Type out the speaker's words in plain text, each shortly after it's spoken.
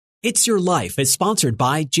It's Your Life is sponsored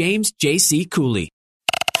by James J.C. Cooley.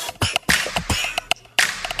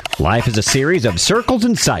 Life is a series of circles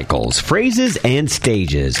and cycles, phrases and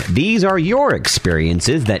stages. These are your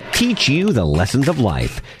experiences that teach you the lessons of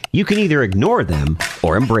life. You can either ignore them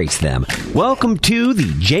or embrace them. Welcome to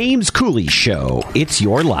the James Cooley Show. It's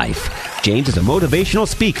Your Life. James is a motivational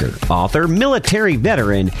speaker, author, military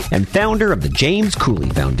veteran, and founder of the James Cooley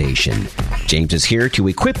Foundation. James is here to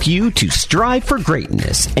equip you to strive for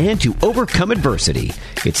greatness and to overcome adversity.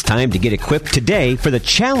 It's time to get equipped today for the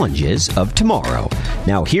challenges of tomorrow.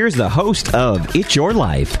 Now here's the host of It's Your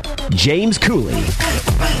Life, James Cooley.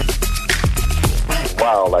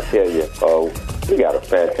 Wow, I tell you, we got a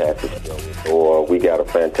fantastic show. We got a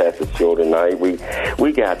fantastic show tonight. We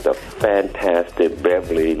got the fantastic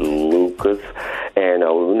Beverly Lucas. And,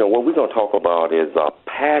 what we're going to talk about is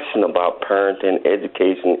passion about parenting,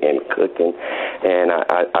 education, and cooking. And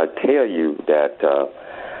I tell you that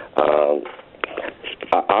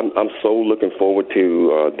I'm so looking forward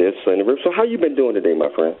to this interview. So how you been doing today, my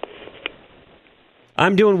friend?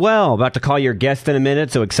 I'm doing well. About to call your guest in a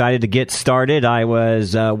minute, so excited to get started. I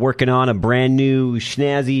was working on a brand new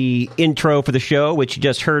snazzy intro for the show, which you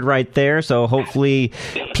just heard right there, so hopefully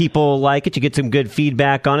people like it. You get some good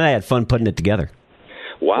feedback on it. I had fun putting it together.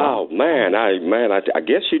 Wow, man! I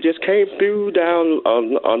guess you just came through down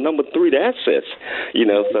on number 3, the assets.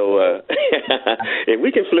 So if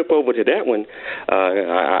we can flip over to that one,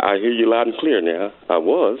 I hear you loud and clear now. I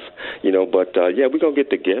was, but we're gonna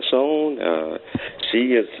get the guest on.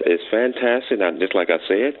 She is fantastic. Just like I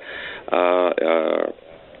said,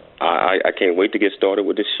 I can't wait to get started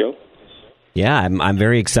with this show. Yeah, I'm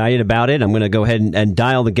very excited about it. I'm going to go ahead and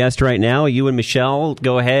dial the guest right now. You and Michelle,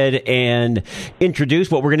 go ahead and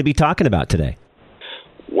introduce what we're going to be talking about today.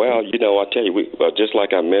 Well, I'll tell you, just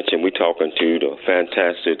like I mentioned, we're talking to the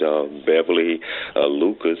fantastic Beverly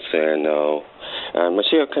Lucas. And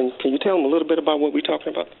Michelle, can you tell them a little bit about what we're talking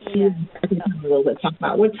about? Yeah, I can tell them a little bit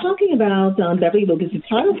about. We're talking about Beverly Lucas. The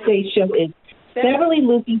title of today's show is Beverly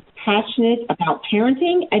Lucas, Passionate About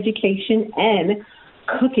Parenting, Education, and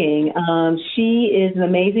Cooking. She is an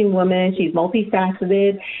amazing woman. She's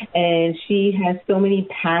multifaceted, and she has so many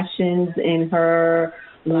passions in her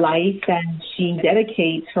life that she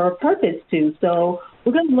dedicates her purpose to. So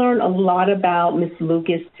we're going to learn a lot about Miss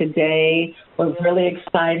Lucas today. We're really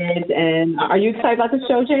excited. And are you excited about the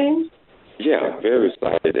show, James? Yeah, very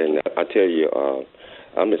excited. And I tell you,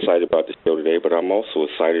 I'm excited about the show today, but I'm also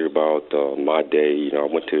excited about my day. I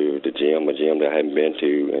went to the gym, a gym that I hadn't been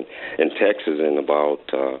to in Texas in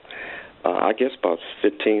about, I guess, about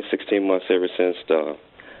 15, 16 months ever since the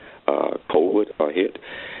COVID hit.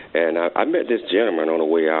 And I met this gentleman on the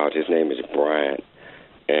way out. His name is Brian,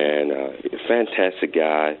 and he's a fantastic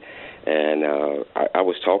guy. And I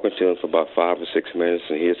was talking to him for about 5 or 6 minutes,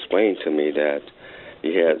 and he explained to me that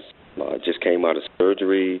he has just came out of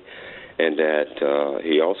surgery, and that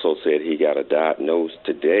he also said he got a diagnosis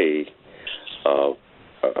today of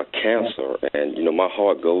a cancer. And, my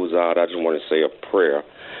heart goes out. I just want to say a prayer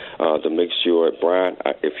to make sure, Brian,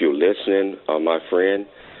 if you're listening, my friend,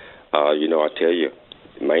 I tell you,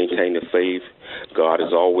 maintain the faith. God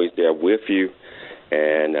is always there with you.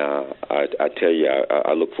 And I tell you,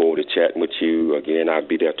 I look forward to chatting with you again. I'll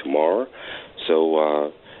be there tomorrow.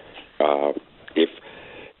 So if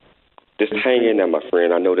just hang in there, my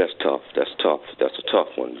friend. I know that's tough. That's a tough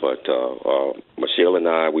one. But Michelle and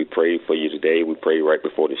I, we prayed for you today. We prayed right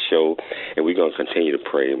before the show, and we're going to continue to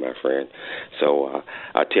pray, my friend. So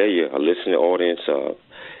I tell you, a listening audience,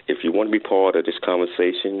 if you want to be part of this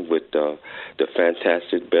conversation with the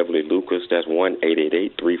fantastic Beverly Lucas, that's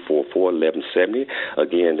 1-888-344-1170.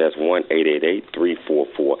 Again, that's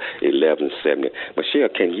 1-888-344-1170. Michelle,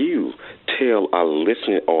 can you tell our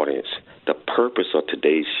listening audience the purpose of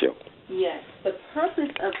today's show? Yes, the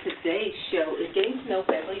purpose of today's show is getting to know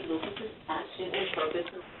Beverly Lucas's passion and purpose,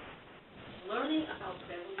 learning about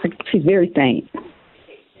Beverly. She's very faint.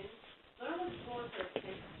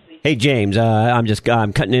 Hey, James, I'm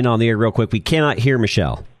cutting in on the air real quick. We cannot hear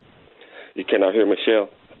Michelle. You cannot hear Michelle?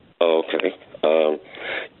 Oh, okay.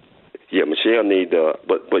 Michelle need,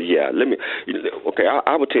 but yeah, let me, okay,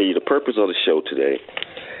 I will tell you the purpose of the show today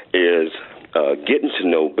is getting to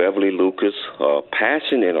know Beverly Lucas,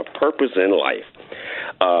 passion and a purpose in life,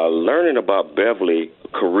 learning about Beverly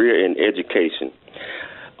career and education.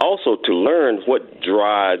 Also, to learn what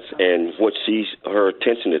drives and what her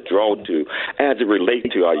attention is drawn to as it relates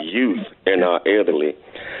to our youth and our elderly.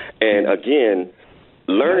 And again,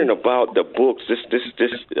 learning about the books. This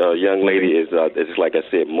young lady is like I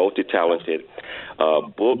said, multi-talented.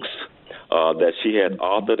 Books, that she had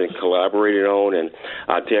authored and collaborated on. And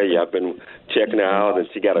I tell you, I've been checking her out, and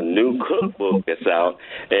she got a new cookbook that's out.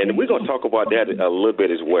 And we're going to talk about that a little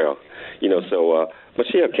bit as well. So,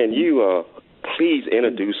 Michelle, can you please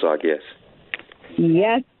introduce our guest?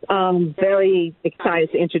 Yes, very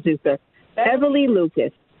excited to introduce her. Beverly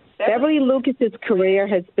Lucas. Beverly Lucas's career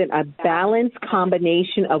has been a balanced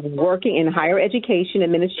combination of working in higher education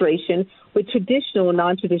administration with traditional and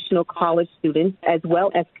non-traditional college students, as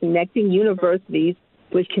well as connecting universities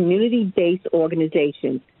with community-based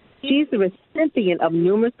organizations. She's the recipient of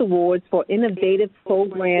numerous awards for innovative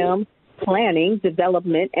program planning,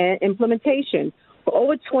 development, and implementation. For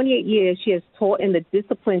over 28 years, she has taught in the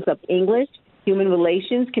disciplines of English, human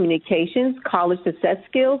relations, communications, college success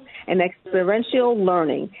skills, and experiential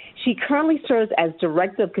learning. She currently serves as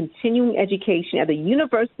Director of Continuing Education at the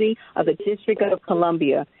University of the District of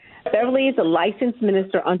Columbia. Beverly is a licensed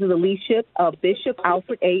minister under the leadership of Bishop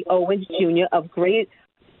Alfred A. Owens, Jr. of Great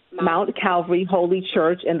Mount Calvary Holy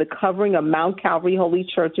Church and the covering of Mount Calvary Holy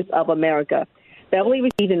Churches of America. Beverly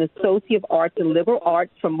received an Associate of Arts in Liberal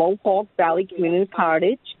Arts from Mohawk Valley Community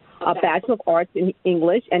College, a Bachelor of Arts in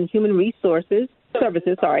English and Human Services,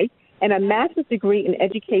 and a Master's degree in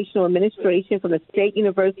Educational Administration from the State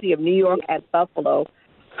University of New York at Buffalo.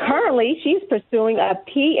 Currently, she's pursuing a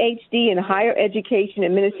Ph.D. in Higher Education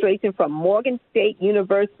Administration from Morgan State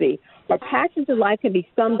University. Her passion to life can be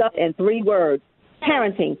summed up in 3 words: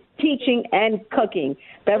 parenting, teaching, and cooking.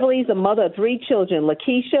 Beverly is a mother of 3 children,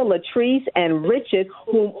 Lakeisha, Latrice, and Richard,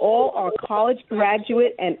 whom all are college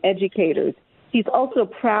graduate and educators. She's also a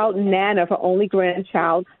proud nana of her only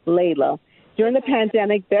grandchild, Layla. During the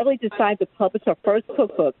pandemic, Beverly decided to publish her first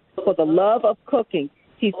cookbook, For the Love of Cooking.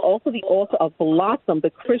 She's also the author of Blossom, the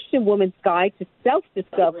Christian Woman's Guide to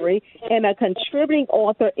Self-Discovery, and a contributing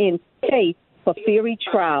author in Faith for Fiery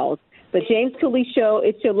Trials. The James Cooley Show,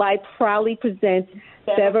 It's Your Life, proudly presents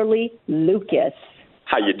Beverly Lucas.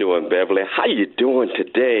 How you doing, Beverly? How you doing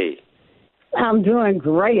today? I'm doing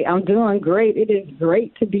great. It is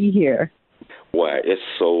great to be here. Well, it's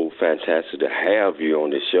so fantastic to have you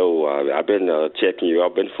on the show. I've been checking you.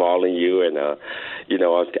 I've been following you, and I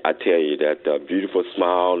tell you that beautiful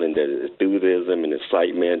smile and the enthusiasm and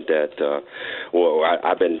excitement that.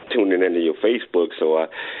 I've been tuning into your Facebook, so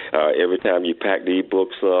every time you pack these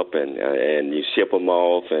books up and you ship them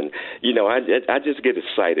off, and I just get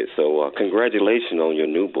excited. So congratulations on your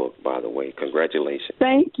new book, by the way. Congratulations.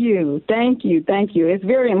 Thank you. It's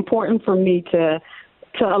very important for me to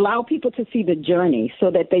allow people to see the journey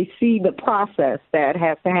so that they see the process that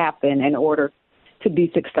has to happen in order to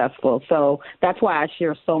be successful. So that's why I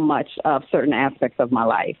share so much of certain aspects of my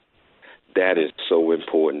life. That is so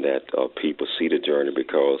important that people see the journey,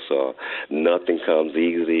 because nothing comes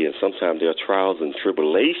easy, and sometimes there are trials and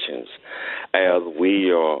tribulations as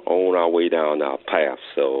we are on our way down our path.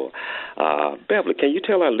 So, Beverly, can you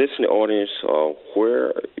tell our listening audience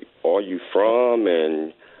where are you from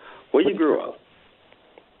and where you grew up?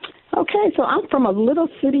 Okay, so I'm from a little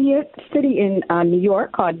city in New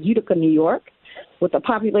York called Utica, New York, with a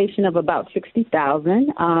population of about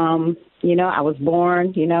 60,000. I was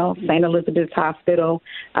born, St. Elizabeth's Hospital.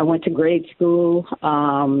 I went to grade school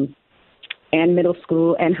and middle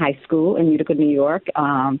school and high school in Utica, New York.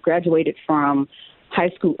 Graduated from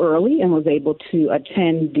high school early and was able to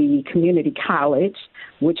attend the community college,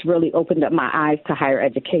 which really opened up my eyes to higher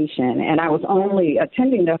education. And I was only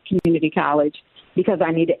attending the community college because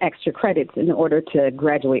I needed extra credits in order to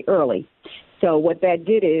graduate early. So what that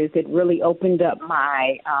did is it really opened up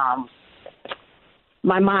my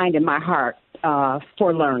mind and my heart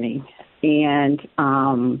for learning. And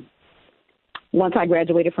once I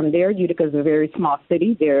graduated from there, Utica is a very small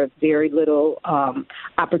city. There are very little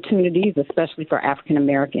opportunities, especially for African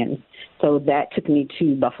Americans. So that took me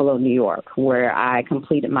to Buffalo, New York, where I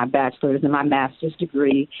completed my bachelor's and my master's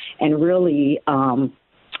degree, and really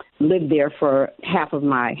lived there for half of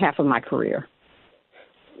my career.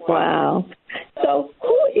 Wow. So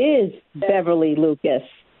who is Beverly Lucas?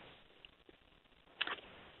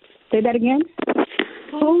 Say that again?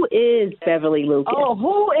 Who is Beverly Lucas? Oh,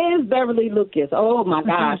 who is Beverly Lucas? Oh, my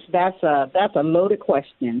gosh, that's a loaded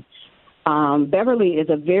question. Beverly is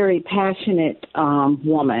a very passionate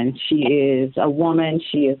woman. She is a woman.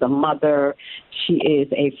 She is a mother. She is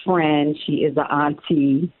a friend. She is an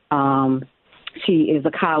auntie. She is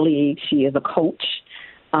a colleague. She is a coach.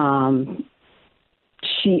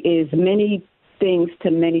 She is many things to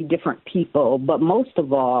many different people. But most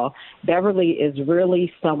of all, Beverly is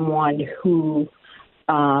really someone who,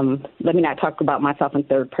 let me not talk about myself in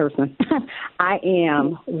third person. I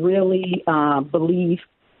am really believe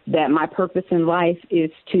that my purpose in life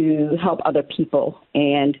is to help other people.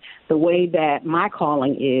 And the way that my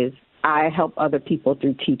calling is, I help other people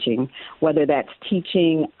through teaching, whether that's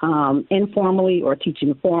teaching informally or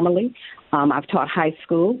teaching formally. I've taught high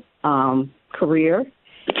school, career,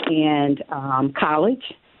 and college.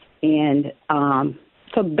 And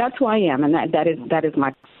so that's who I am, and that is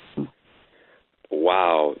my.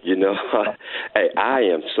 Wow, hey, I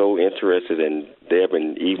am so interested in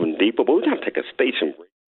delving even deeper, but we're going to take a station break.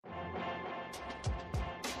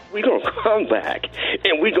 We're going to come back,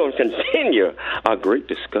 and we're going to continue our great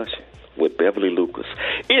discussion with Beverly Lucas.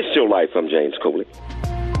 It's Your Life. I'm James Cooley.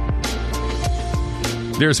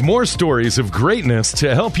 There's more stories of greatness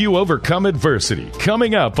to help you overcome adversity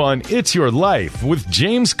coming up on It's Your Life with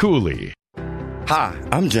James Cooley. Hi,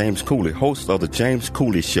 I'm James Cooley, host of the James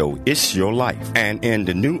Cooley Show, It's Your Life. And in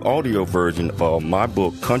the new audio version of my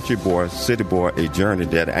book, Country Boy, City Boy, A Journey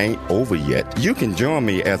That Ain't Over Yet, you can join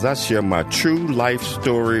me as I share my true life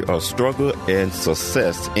story of struggle and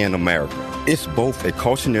success in America. It's both a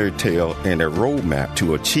cautionary tale and a roadmap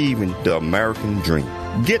to achieving the American dream.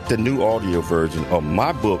 Get the new audio version of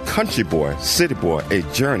my book, Country Boy, City Boy, A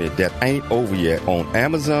Journey That Ain't Over Yet on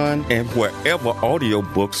Amazon and wherever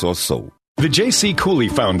audiobooks are sold. The J.C. Cooley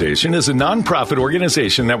Foundation is a nonprofit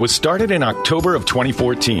organization that was started in October of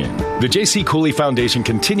 2014. The J.C. Cooley Foundation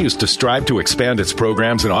continues to strive to expand its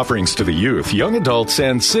programs and offerings to the youth, young adults,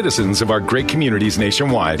 and citizens of our great communities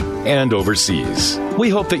nationwide and overseas. We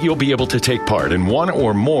hope that you'll be able to take part in one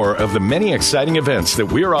or more of the many exciting events that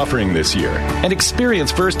we're offering this year and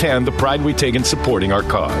experience firsthand the pride we take in supporting our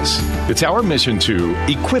cause. It's our mission to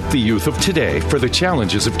equip the youth of today for the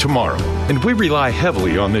challenges of tomorrow, and we rely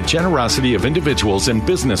heavily on the generosity of individuals and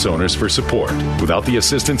business owners for support. Without the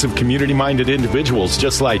assistance of community-minded individuals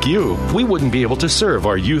just like you, we wouldn't be able to serve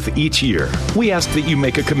our youth each year. We ask that you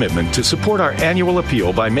make a commitment to support our annual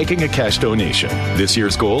appeal by making a cash donation. This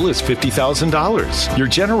year's goal is $50,000. Your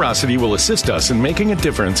generosity will assist us in making a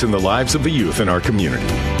difference in the lives of the youth in our community.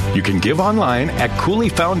 You can give online at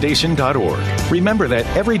CooleyFoundation.org. Remember that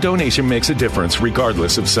every donation makes a difference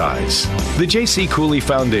regardless of size. The J.C. Cooley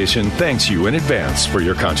Foundation thanks you in advance for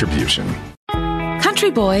your contribution.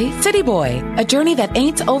 Country Boy, City Boy, A Journey That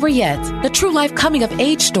Ain't Over Yet, the true life coming of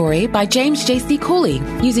age story by James J.C. Cooley.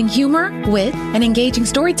 Using humor, wit, and engaging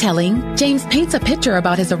storytelling, James paints a picture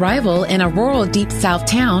about his arrival in a rural Deep South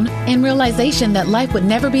town and realization that life would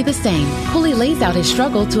never be the same. Cooley lays out his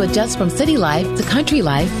struggle to adjust from city life to country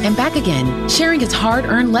life and back again, sharing his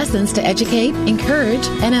hard-earned lessons to educate, encourage,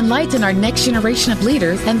 and enlighten our next generation of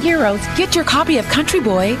leaders and heroes. Get your copy of Country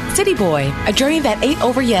Boy, City Boy, A Journey That Ain't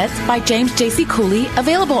Over Yet by James J.C. Cooley,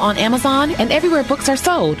 available on Amazon and everywhere books are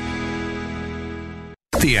sold.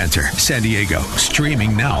 The Answer San Diego,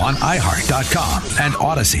 streaming now on iHeart.com and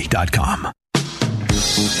Odyssey.com.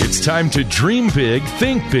 It's time to dream big,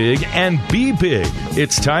 think big, and be big.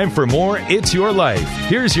 It's time for more It's Your Life.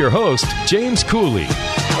 Here's your host, James Cooley.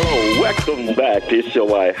 Hello, welcome back to It's Your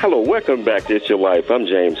Life. Hello, welcome back to It's Your Life. I'm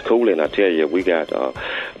James Cooley, and I tell you, we got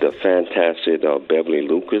the fantastic Beverly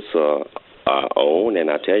Lucas own, and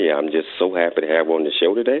I tell you, I'm just so happy to have her on the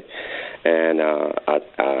show today. And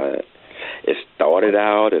it started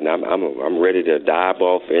out, and I'm ready to dive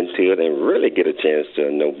off into it and really get a chance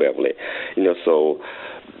to know Beverly. So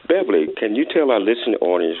Beverly, can you tell our listening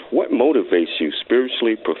audience what motivates you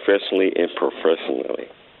spiritually, professionally, and professionally?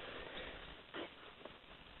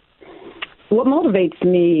 What motivates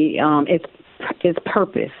me is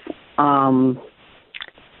purpose.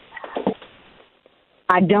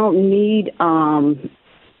 I don't need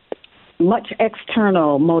much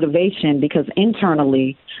external motivation because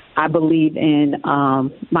internally I believe in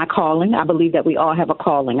my calling. I believe that we all have a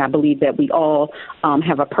calling. I believe that we all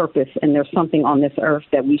have a purpose, and there's something on this earth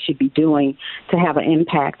that we should be doing to have an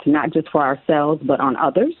impact, not just for ourselves, but on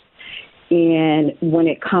others. And when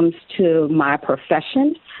it comes to my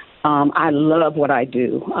profession, I love what I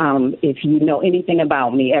do. If you know anything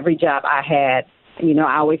about me, every job I had,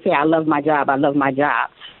 I always say I love my job. I love my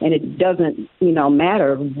job. And it doesn't,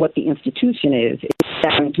 matter what the institution is. It's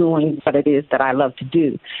that I'm doing what it is that I love to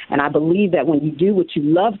do. And I believe that when you do what you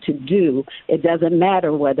love to do, it doesn't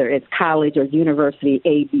matter whether it's college or university,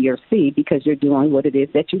 A, B, or C, because you're doing what it is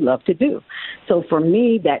that you love to do. So for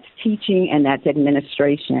me, that's teaching and that's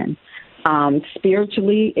administration.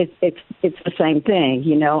 Spiritually, it's the same thing.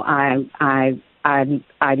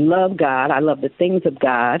 I love God. I love the things of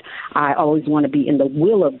God. I always want to be in the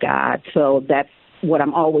will of God. So that's what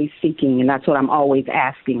I'm always seeking, and that's what I'm always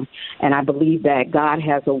asking. And I believe that God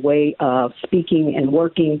has a way of speaking and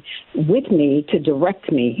working with me to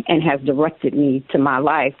direct me and has directed me to my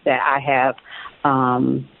life that I have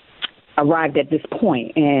arrived at this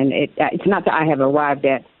point. And it's not that I have arrived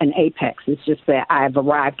at an apex. It's just that I've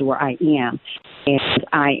arrived where I am. And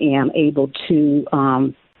I am able to,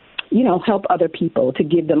 help other people, to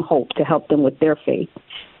give them hope, to help them with their faith,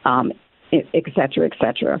 et cetera, et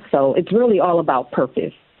cetera. So it's really all about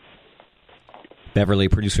purpose. Beverly,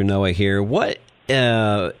 producer Noah here. What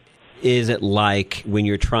is it like when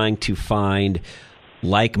you're trying to find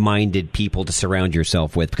like-minded people to surround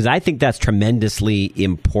yourself with? Because I think that's tremendously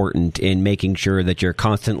important in making sure that you're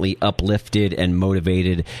constantly uplifted and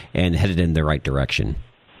motivated and headed in the right direction.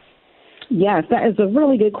 Yes, that is a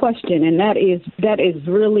really good question, and that is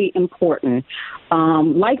really important.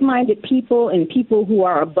 Like-minded people and people who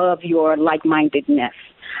are above your like-mindedness.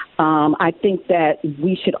 I think that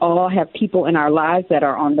we should all have people in our lives that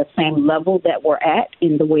are on the same level that we're at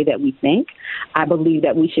in the way that we think. I believe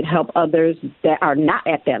that we should help others that are not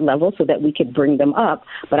at that level so that we could bring them up.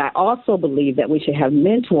 But I also believe that we should have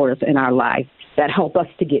mentors in our life that help us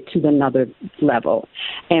to get to another level.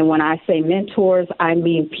 And when I say mentors, I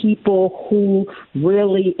mean people who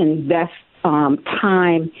really invest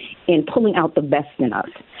time in pulling out the best in us.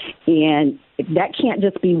 And that can't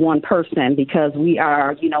just be one person because we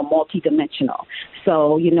are, multidimensional.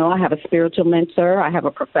 So, I have a spiritual mentor. I have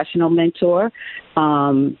a professional mentor.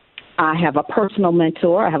 I have a personal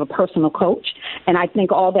mentor. I have a personal coach. And I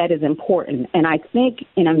think all that is important. And I think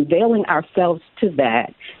in unveiling ourselves to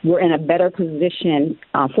that, we're in a better position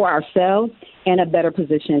for ourselves and a better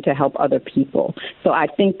position to help other people. So I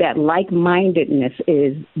think that like-mindedness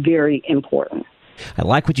is very important. I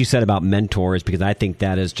like what you said about mentors because I think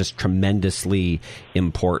that is just tremendously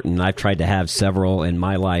important. I've tried to have several in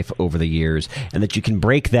my life over the years, and that you can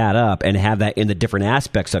break that up and have that in the different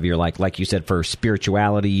aspects of your life. Like you said, for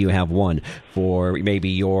spirituality, you have one. For maybe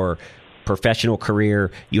your professional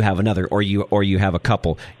career, you have another, or you have a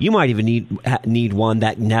couple. You might even need one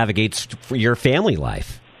that navigates for your family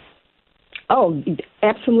life. Oh,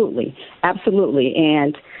 absolutely. Absolutely.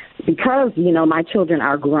 And because, my children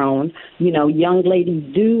are grown, young ladies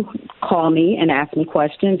do call me and ask me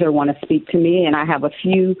questions or want to speak to me. And I have a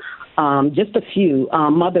few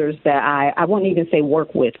mothers that I won't even say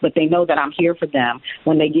work with, but they know that I'm here for them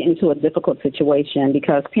when they get into a difficult situation,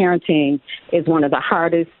 because parenting is one of the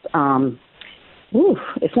hardest,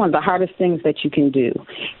 it's one of the hardest things that you can do.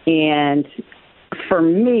 And for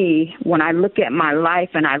me, when I look at my life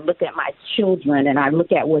and I look at my children and I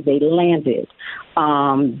look at where they landed,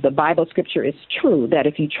 the Bible scripture is true that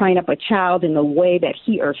if you train up a child in the way that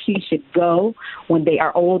he or she should go, when they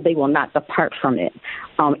are old, they will not depart from it.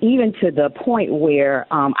 Even to the point where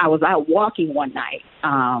I was out walking one night,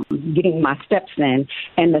 getting my steps in,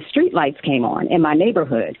 and the street lights came on in my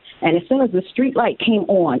neighborhood. And as soon as the street light came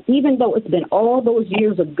on, even though it's been all those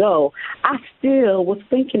years ago, I still was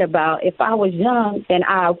thinking about if I was young and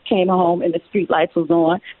I came home and the street lights was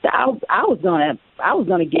on, that I was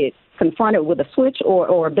gonna get confronted with a switch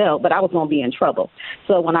or a belt, but I was going to be in trouble.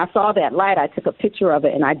 So when I saw that light, I took a picture of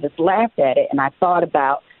it and I just laughed at it. And I thought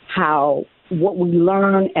about how what we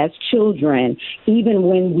learn as children, even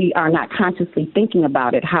when we are not consciously thinking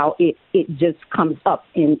about it, how it just comes up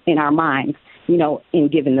in our minds, in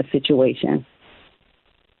given the situation.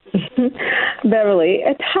 Beverly,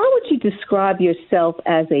 how would you describe yourself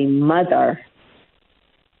as a mother?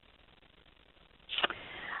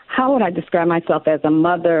 How would I describe myself as a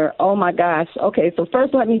mother? Oh, my gosh. Okay, so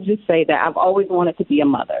first let me just say that I've always wanted to be a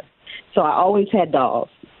mother. So I always had dolls.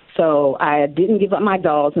 So I didn't give up my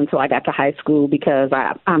dolls until I got to high school because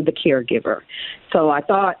I'm the caregiver. So I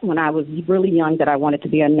thought when I was really young that I wanted to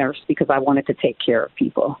be a nurse because I wanted to take care of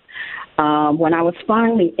people. When I was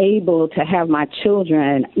finally able to have my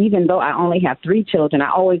children, even though I only have 3 children,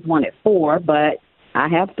 I always wanted 4, but I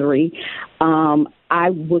have 3. I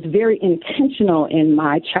was very intentional in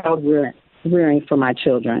my child rearing for my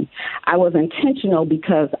children. I was intentional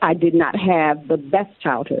because I did not have the best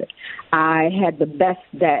childhood. I had the best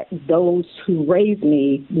that those who raised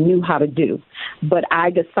me knew how to do. But I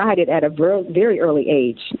decided at a very early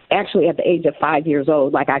age, actually at the age of 5 years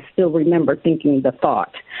old, like I still remember thinking the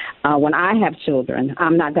thought, when I have children,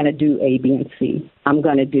 I'm not going to do A, B, and C. I'm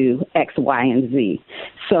going to do X, Y, and Z.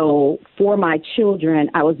 So for my children,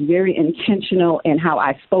 I was very intentional in how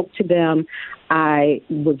I spoke to them. I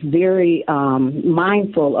was very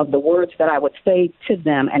mindful of the words that I would say to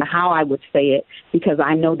them and how I would say it, because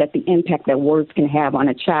I know that the impact that words can have on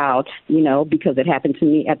a child, because it happened to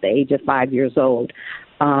me at the age of 5 years old.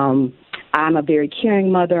 I'm a very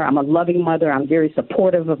caring mother. I'm a loving mother. I'm very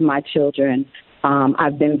supportive of my children.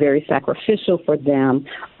 I've been very sacrificial for them.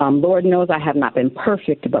 Lord knows I have not been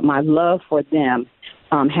perfect, but my love for them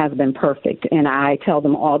has been perfect. And I tell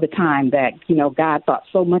them all the time that, God thought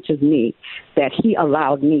so much of me that he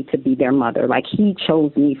allowed me to be their mother. Like, he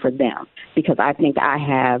chose me for them, because I think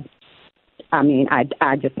I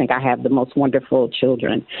just think I have the most wonderful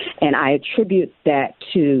children. And I attribute that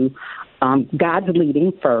to God's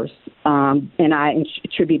leading first, and I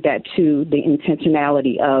attribute that to the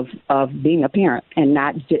intentionality of being a parent and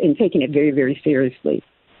taking it very, very seriously.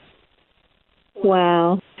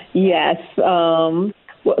 Wow. Yes. So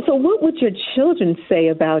what would your children say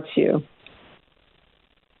about you?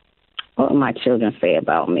 What would my children say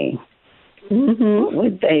about me? Mm-hmm. What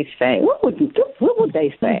would they say? What would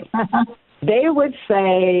they say? They would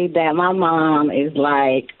say that my mom is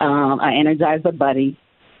like an Energizer bunny,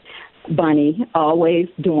 always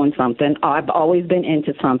doing something. I've always been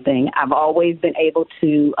into something. I've always been able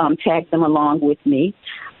to tag them along with me.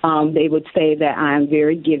 They would say that I'm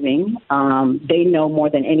very giving. They know more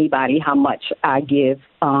than anybody how much I give,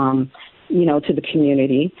 to the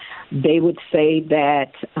community. They would say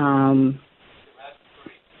that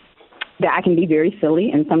that I can be very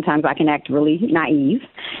silly, and sometimes I can act really naive.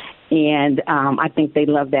 And I think they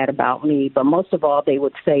love that about me. But most of all, they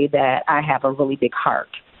would say that I have a really big heart,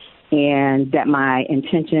 and that my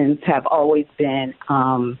intentions have always been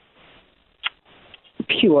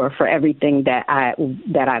pure for everything that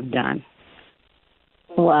I've done.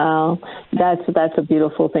 Wow, that's a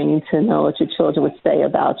beautiful thing to know what your children would say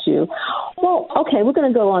about you. Well, okay, we're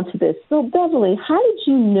going to go on to this. So, Beverly, how did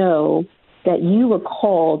you know that you were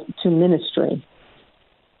called to ministry?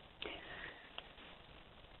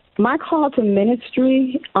 My call to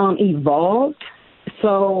ministry evolved.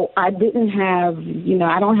 So I didn't have,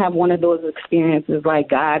 I don't have one of those experiences like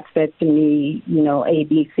God said to me, A,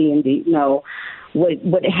 B, C, and D. No,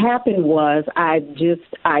 what happened was I just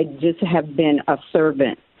have been a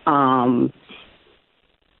servant. And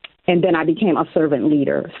then I became a servant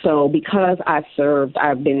leader. So because I served,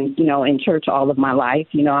 I've been, in church all of my life.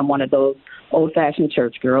 I'm one of those old-fashioned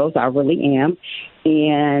church girls. I really am.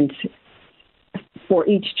 And for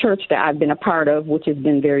each church that I've been a part of, which has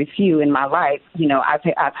been very few in my life,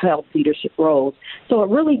 I've held leadership roles. So it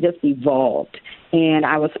really just evolved. And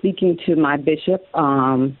I was speaking to my bishop,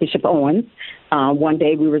 Bishop Owens. One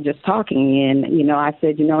day we were just talking, and I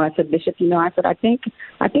said, Bishop, I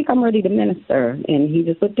think I'm ready to minister. And he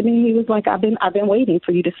just looked at me and he was like, I've been waiting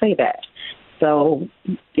for you to say that. So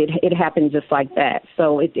it happened just like that.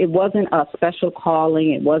 So it wasn't a special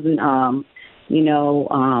calling. It wasn't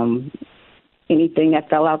anything that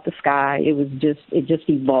fell out the sky. It just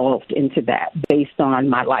evolved into that based on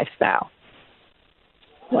my lifestyle.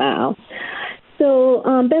 Wow. So,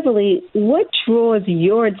 Beverly, what draws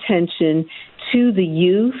your attention to the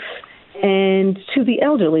youth and to the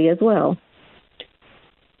elderly as well?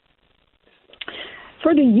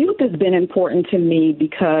 For the youth, it's been important to me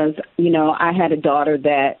because, I had a daughter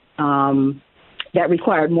that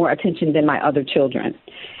required more attention than my other children.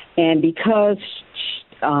 And because,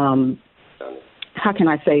 how can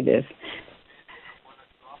I say this?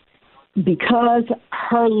 Because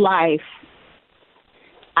her life,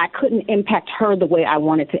 I couldn't impact her the way I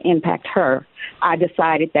wanted to impact her. I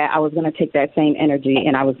decided that I was going to take that same energy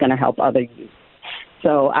and I was going to help other youth.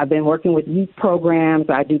 So I've been working with youth programs.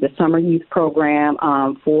 I do the summer youth program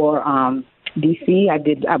for DC.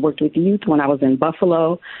 I worked with youth when I was in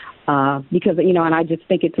Buffalo because, and I just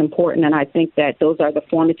think it's important. And I think that those are the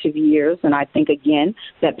formative years. And I think, again,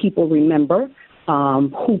 that people remember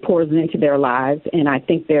who pours into their lives. And I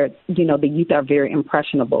think the youth are very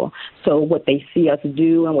impressionable. So what they see us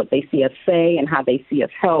do and what they see us say and how they see us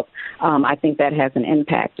help, I think that has an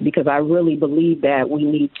impact, because I really believe that we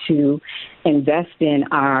need to invest in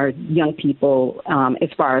our young people as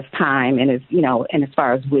far as time and as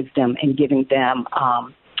far as wisdom, and giving them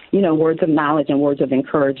words of knowledge and words of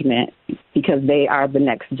encouragement, because they are the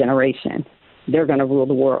next generation. They're going to rule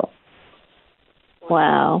the world.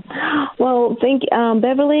 Wow. Well,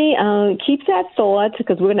 Beverly, keep that thought,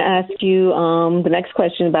 because we're going to ask you the next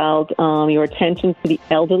question about your attention to the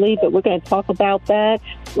elderly, but we're going to talk about that.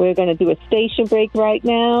 We're going to do a station break right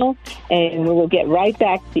now, and we will get right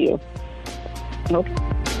back to you. Okay.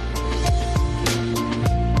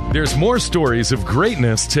 There's more stories of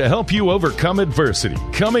greatness to help you overcome adversity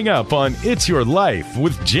coming up on It's Your Life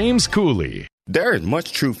with James Cooley. There is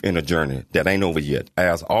much truth in a journey that ain't over yet,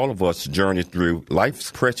 as all of us journey through life's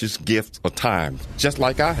precious gifts of time, just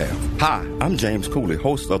like I have. Hi, I'm James Cooley,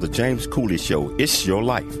 host of The James Cooley Show, It's Your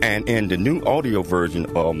Life. And in the new audio version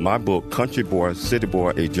of my book, Country Boy, City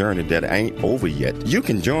Boy, A Journey That Ain't Over Yet, you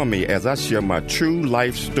can join me as I share my true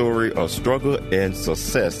life story of struggle and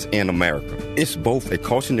success in America. It's both a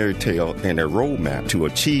cautionary tale and a roadmap to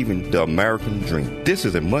achieving the American dream. This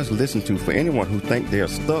is a must listen to for anyone who thinks they are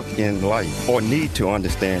stuck in life or need to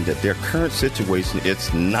understand that their current situation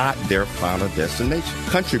is not their final destination.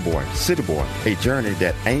 Country Boy, City Boy, A Journey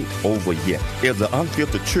That Ain't Over Yet is the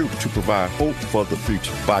unfiltered truth to provide hope for the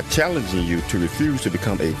future by challenging you to refuse to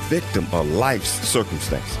become a victim of life's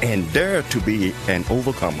circumstance and dare to be an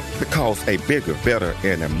overcomer, because a bigger, better,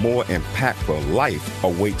 and a more impactful life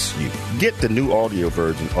awaits you. Get the new audio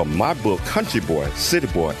version of my book, Country Boy, City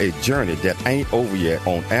Boy, A Journey That Ain't Over Yet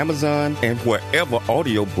on Amazon and wherever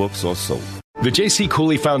audiobooks are sold. The J.C.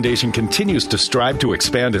 Cooley Foundation continues to strive to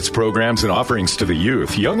expand its programs and offerings to the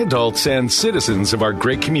youth, young adults, and citizens of our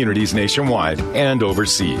great communities nationwide and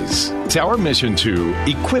overseas. It's our mission to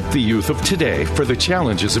equip the youth of today for the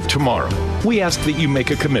challenges of tomorrow. We ask that you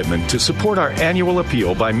make a commitment to support our annual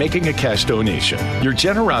appeal by making a cash donation. Your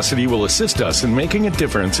generosity will assist us in making a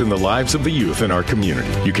difference in the lives of the youth in our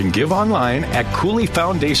community. You can give online at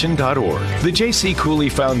CooleyFoundation.org. The J.C. Cooley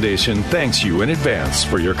Foundation thanks you in advance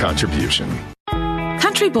for your contribution.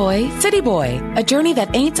 Country Boy, City Boy, A Journey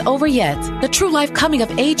That Ain't Over Yet, the true life coming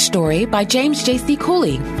of age story by James J.C.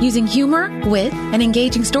 Cooley. Using humor, wit, and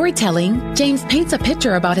engaging storytelling, James paints a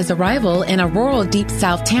picture about his arrival in a rural deep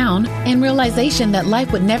south town and realization that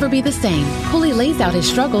life would never be the same. Cooley lays out his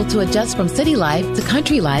struggle to adjust from city life to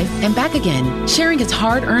country life and back again, sharing his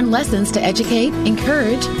hard-earned lessons to educate,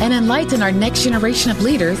 encourage, and enlighten our next generation of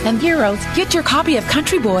leaders and heroes. Get your copy of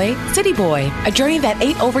Country Boy, City Boy, A Journey That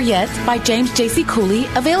Ain't Over Yet by James J.C. Cooley,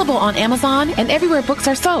 available on Amazon and everywhere books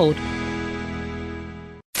are sold.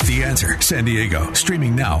 The Answer San Diego,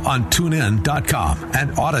 streaming now on TuneIn.com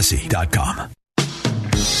and Odyssey.com.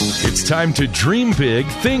 It's time to dream big,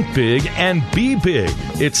 think big, and be big.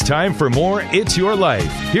 It's time for more It's Your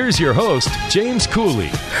Life. Here's your host, James Cooley.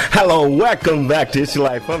 Hello, welcome back to It's Your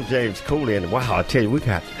Life. I'm James Cooley, and wow, I tell you, we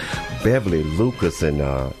got Beverly Lucas,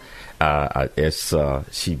 and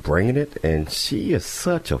she bringing it, and she is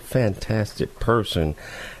such a fantastic person.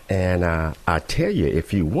 And I tell you,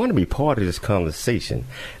 if you want to be part of this conversation,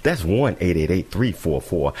 that's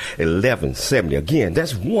 1-888-344-1170. Again,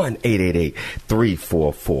 that's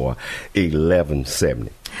 1-888-344-1170.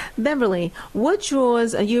 Beverly, what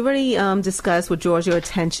draws, you already discussed what draws your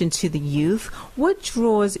attention to the youth. What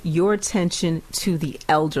draws your attention to the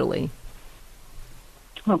elderly?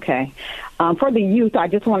 Okay. For the youth, I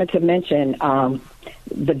just wanted to mention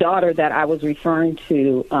the daughter that I was referring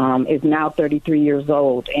to is now 33 years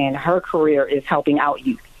old, and her career is helping out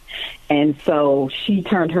youth. And so she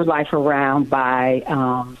turned her life around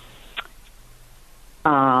by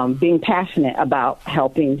being passionate about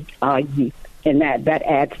helping youth. And that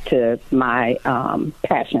adds to my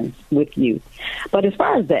passion with youth. But as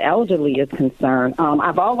far as the elderly is concerned,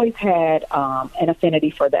 I've always had an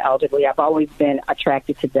affinity for the elderly. I've always been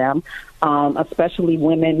attracted to them, especially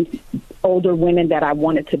women, older women that I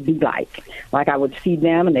wanted to be like. Like I would see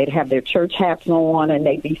them and they'd have their church hats on and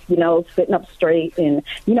they'd be, sitting up straight. And,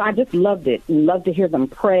 I just loved it and loved to hear them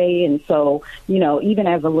pray. And so, even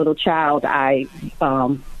as a little child, I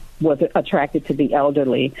was attracted to the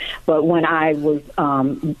elderly. But when I was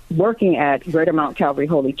working at Greater Mount Calvary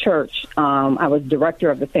Holy Church, I was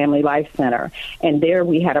director of the Family Life Center. And there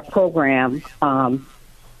we had a program, and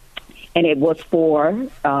it was for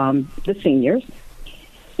the seniors.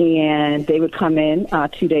 And they would come in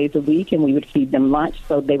 2 days a week, and we would feed them lunch.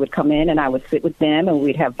 So they would come in, and I would sit with them, and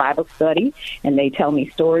we'd have Bible study, and they tell me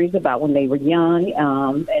stories about when they were young,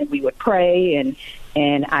 and we would pray, and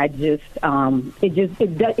I just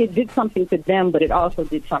it did something to them, but it also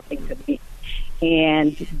did something to me.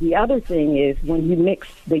 And the other thing is when you mix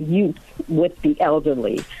the youth with the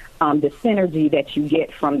elderly, the synergy that you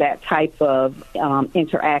get from that type of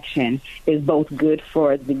interaction is both good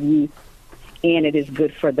for the youth and it is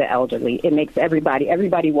good for the elderly. It makes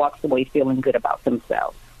everybody walks away feeling good about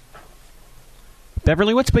themselves.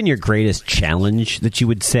 Beverly, what's been your greatest challenge that you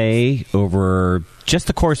would say over just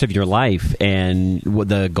the course of your life and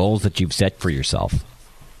the goals that you've set for yourself?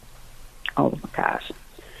 Oh, gosh.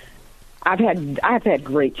 I've had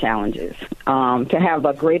great challenges. To have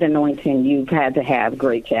a great anointing, you've had to have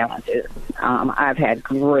great challenges. I've had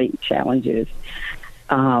great challenges.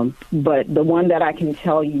 But the one that I can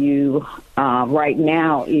tell you right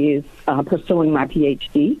now is pursuing my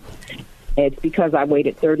PhD. It's because I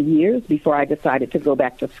waited 30 years before I decided to go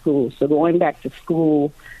back to school. So going back to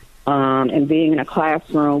school and being in a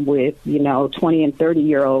classroom with, 20 and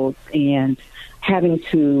 30-year-olds and having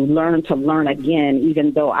to learn again,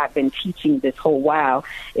 even though I've been teaching this whole while,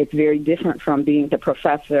 it's very different from being the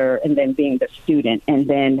professor and then being the student and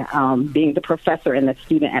then being the professor and the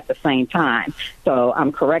student at the same time. So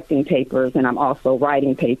I'm correcting papers and I'm also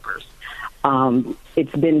writing papers.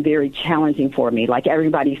 It's been very challenging for me. Like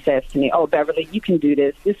everybody says to me, oh, Beverly, you can do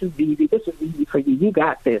this. This is easy. This is easy for you. You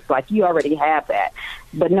got this. Like you already have that.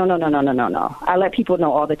 But no. I let people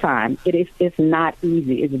know all the time. It's not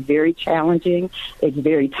easy. It's very challenging. It's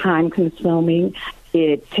very time consuming.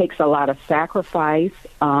 It takes a lot of sacrifice.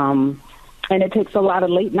 And it takes a lot of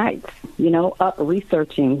late nights, up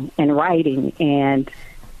researching and writing and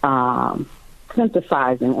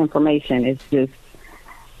synthesizing information. It's just,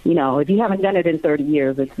 if you haven't done it in 30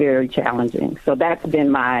 years, it's very challenging. So that's been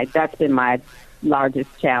my largest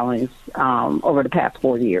challenge over the past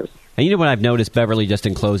 4 years. And what I've noticed, Beverly, just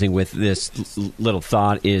in closing with this little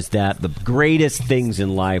thought, is that the greatest things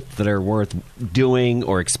in life that are worth doing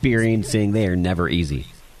or experiencing, they are never easy.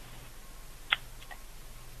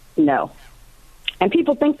 No. And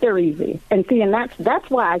people think they're easy. And see, and that's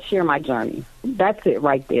why I share my journey. That's it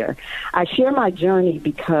right there. I share my journey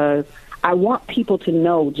because I want people to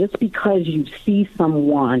know just because you see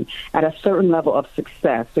someone at a certain level of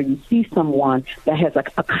success or you see someone that has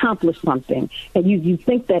accomplished something and you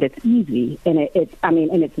think that it's easy and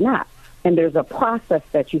and it's not. And there's a process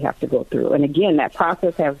that you have to go through. And again, that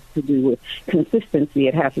process has to do with consistency.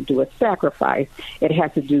 It has to do with sacrifice. It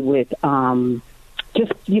has to do with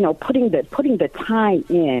just, putting the time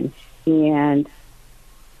in, and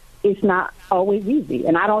it's not always easy.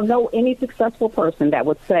 And I don't know any successful person that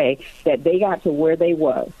would say that they got to where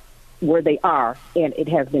they are, and it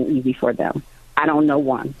has been easy for them. I don't know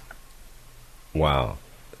one. Wow.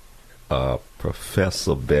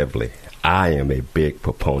 Professor Beverly, I am a big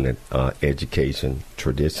proponent of education,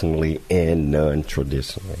 traditionally and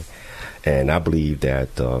non-traditionally. And I believe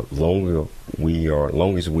that long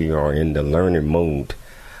as we are in the learning mode,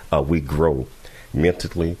 we grow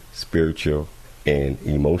mentally, spiritual, and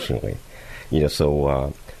emotionally.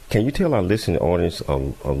 So can you tell our listening audience a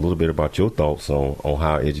little bit about your thoughts on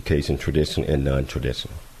how education, traditional and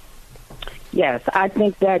non-traditional? Yes, I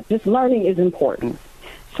think that just learning is important.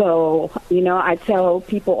 So, I tell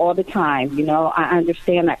people all the time, I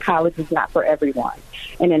understand that college is not for everyone.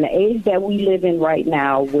 And in the age that we live in right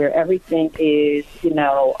now, where everything is,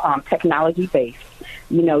 technology-based,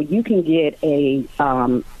 you can get a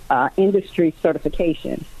industry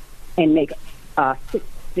certification and make 6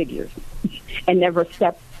 figures and never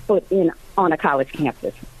step foot in on a college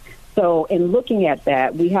campus. So in looking at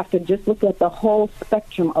that, we have to just look at the whole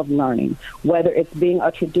spectrum of learning, whether it's being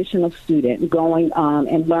a traditional student, going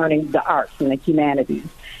and learning the arts and the humanities,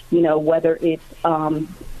 whether it's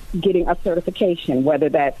getting a certification, whether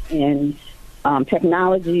that's in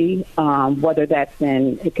technology, whether that's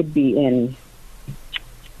it could be in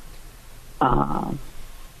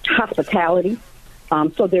hospitality.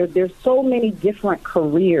 So there's so many different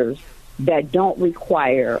careers that don't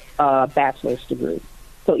require a bachelor's degree.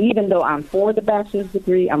 So even though I'm for the bachelor's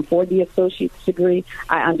degree, I'm for the associate's degree,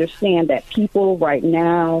 I understand that people right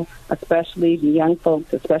now, especially the young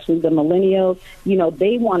folks, especially the millennials,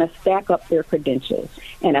 they want to stack up their credentials.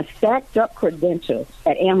 And a stacked up credential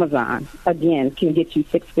at Amazon, again, can get you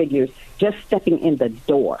 6 figures just stepping in the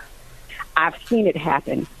door. I've seen it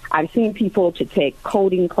happen. I've seen people to take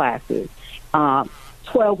coding classes,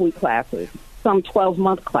 12-week classes, some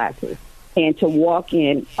 12-month classes, and to walk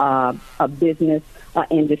in a business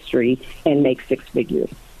industry and make 6 figures,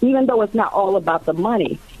 even though it's not all about the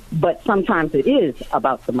money, but sometimes it is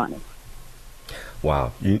about the money.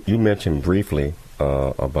 Wow. You mentioned briefly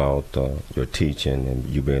about your teaching and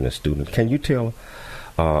you being a student. Can you tell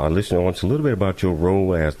our listeners a little bit about your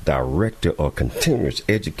role as Director of Continuous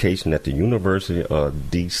Education at the University of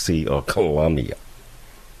D.C. or Columbia?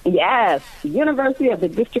 Yes, University of the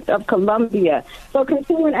District of Columbia. So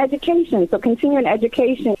continuing education. So continuing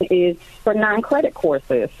education is for non-credit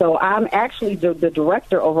courses. So I'm actually the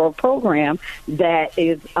director of a program that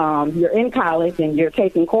is you're in college and you're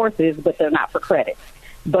taking courses, but they're not for credit,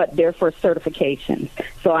 but they're for certifications.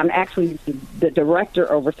 So I'm actually the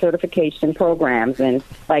director over certification programs, and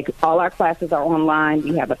like all our classes are online.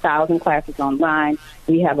 We have 1,000 classes online.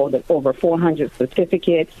 We have over 400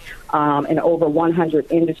 certificates and over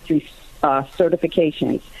 100 industry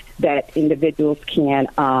certifications that individuals can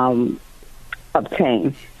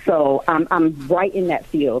obtain. So I'm right in that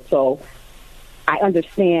field. So I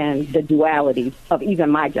understand the duality of even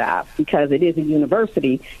my job because it is a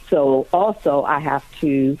university. So also I have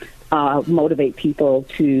to motivate people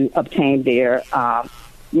to obtain their,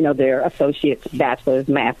 their associate's, bachelor's,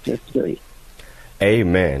 master's degree.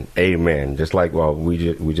 Amen. Amen. Just like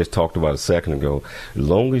we just talked about a second ago, as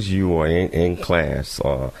long as you are in class,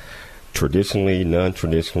 traditionally,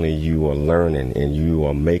 non-traditionally, you are learning and you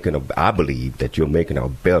are I believe that you're making a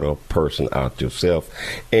better person out yourself,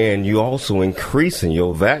 and you're also increasing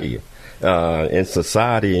your value in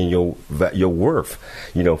society and your worth,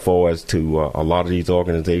 for as to a lot of these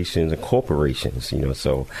organizations and corporations,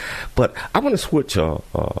 so. But I want to switch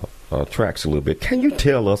tracks a little bit. Can you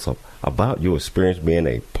tell us about your experience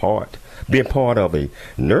being part of a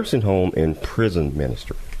nursing home and prison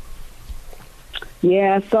ministry?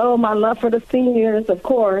 Yeah, so my love for the seniors, of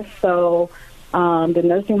course. So the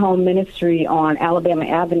nursing home ministry on Alabama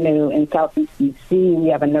Avenue in Southeast D.C., we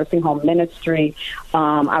have a nursing home ministry.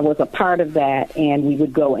 I was a part of that, and we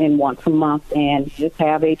would go in once a month and just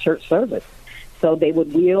have a church service. So they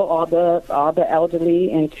would wheel all the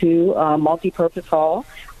elderly into a multi-purpose hall.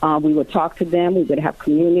 We would talk to them. We would have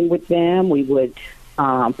communion with them. We would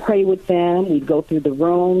pray with them. We'd go through the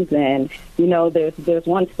rooms, and there's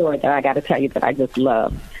one story that I got to tell you that I just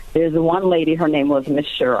love. There's one lady. Her name was Miss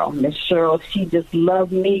Cheryl. Miss Cheryl. She just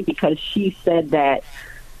loved me because she said that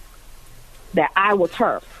I was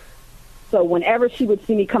her. So whenever she would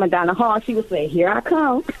see me coming down the hall, she would say, "Here I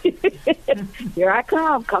come, here I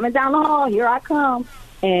come, coming down the hall. Here I come."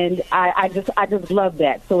 And I just love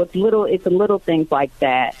that. So it's little things like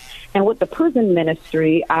that. And with the prison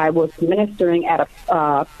ministry, I was ministering at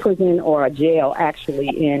a prison or a jail actually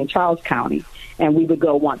in Charles County. And we would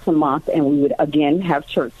go once a month, and we would, again, have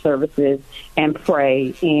church services and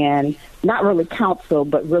pray and not really counsel,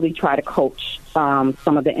 but really try to coach some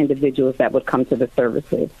of the individuals that would come to the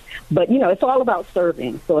services. But, it's all about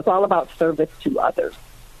serving. So it's all about service to others.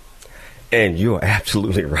 And you're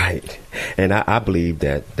absolutely right. And I believe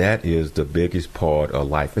that is the biggest part of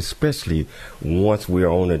life, especially once we're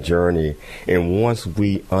on a journey and once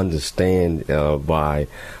we understand by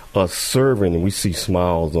us serving and we see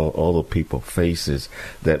smiles on other people's faces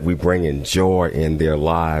that we bring in joy in their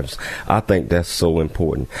lives. I think that's so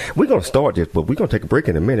important. We're going to start this, but we're going to take a break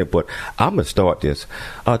in a minute, but I'm going to start this.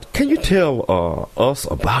 Can you tell us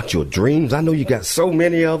about your dreams? I know you got so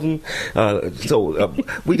many of them. So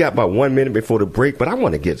we got about 1 minute before the break, but I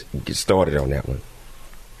want to get started on that one.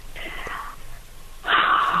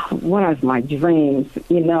 What are my dreams?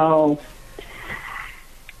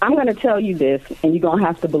 I'm going to tell you this, and you're going to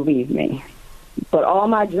have to believe me, but all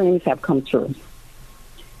my dreams have come true.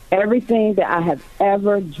 Everything that I have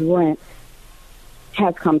ever dreamt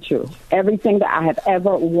has come true. Everything that I have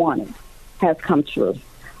ever wanted has come true.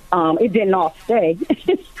 It didn't all stay,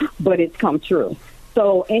 but it's come true.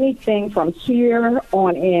 So anything from here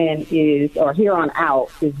on here on out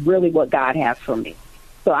is really what God has for me.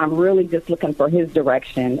 So I'm really just looking for his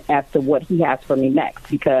direction as to what he has for me next,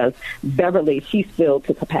 because Beverly, she's filled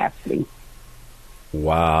to capacity.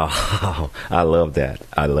 Wow. I love that.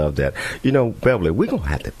 Beverly, we're going to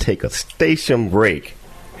have to take a station break,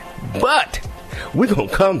 but we're going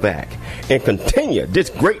to come back and continue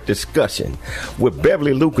this great discussion with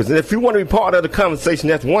Beverly Lucas. And if you want to be part of the conversation,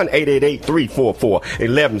 that's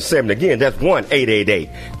 1-888-344-1170. Again, that's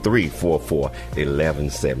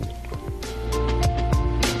 1-888-344-1170.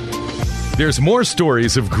 There's more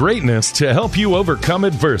stories of greatness to help you overcome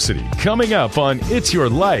adversity coming up on It's Your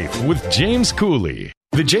Life with James Cooley.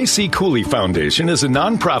 The J.C. Cooley Foundation is a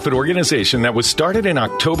nonprofit organization that was started in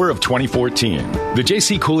October of 2014. The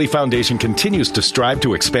J.C. Cooley Foundation continues to strive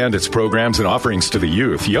to expand its programs and offerings to the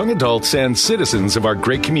youth, young adults, and citizens of our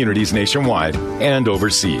great communities nationwide and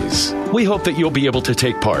overseas. We hope that you'll be able to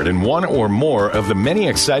take part in one or more of the many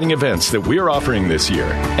exciting events that we're offering this year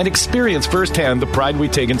and experience firsthand the pride we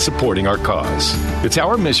take in supporting our cause. It's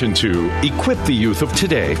our mission to equip the youth of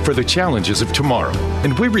today for the challenges of tomorrow,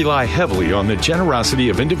 and we rely heavily on the generosity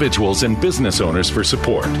of individuals and business owners for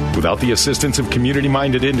support. Without the assistance of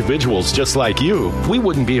community-minded individuals just like you, we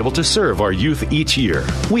wouldn't be able to serve our youth each year.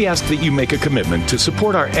 We ask that you make a commitment to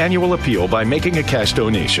support our annual appeal by making a cash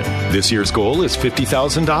donation. This year's goal is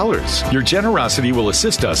 $50,000. Your generosity will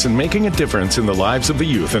assist us in making a difference in the lives of the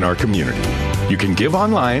youth in our community. You can give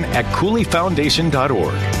online at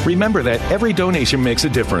CooleyFoundation.org. Remember that every donation makes a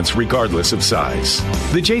difference regardless of size.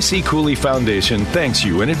 The J.C. Cooley Foundation thanks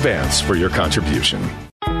you in advance for your contribution.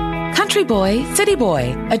 Country Boy, City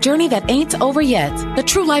Boy, A Journey That Ain't Over Yet, the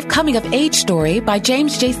true life coming of age story by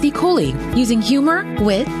James J.C. Cooley. Using humor,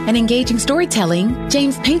 wit, and engaging storytelling,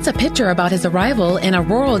 James paints a picture about his arrival in a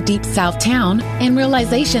rural Deep South town and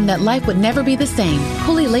realization that life would never be the same.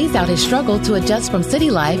 Cooley lays out his struggle to adjust from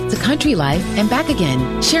city life to country life and back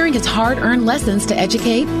again, sharing his hard-earned lessons to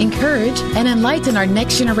educate, encourage, and enlighten our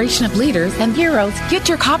next generation of leaders and heroes. Get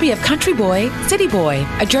your copy of Country Boy, City Boy,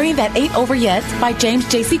 A Journey That Ain't Over Yet by James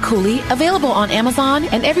J.C. Cooley, available on Amazon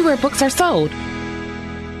and everywhere books are sold.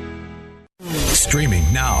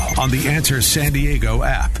 Streaming now on the Answer San Diego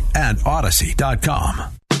app and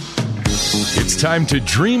Odyssey.com. It's time to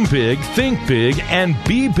dream big, think big, and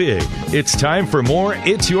be big. It's time for more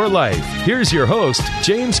It's Your Life. Here's your host,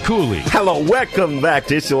 James Cooley. Hello, welcome back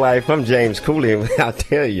to It's Your Life. I'm James Cooley, and I'll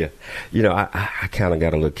tell you, I kind of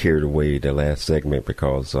got a little carried away the last segment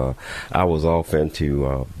because I was off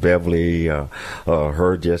into Beverly,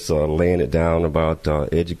 her just laying it down about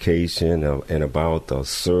education and about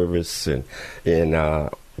service and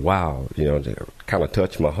wow, kind of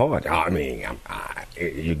touched my heart. I mean,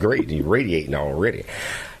 you're great. You're radiating already.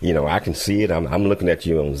 I can see it. I'm looking at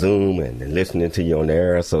you on Zoom and listening to you on the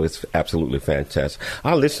air, so it's absolutely fantastic.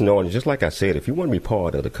 I'll listen on, just like I said, if you want to be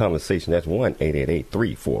part of the conversation, that's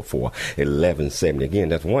 1-888-344-1170. Again,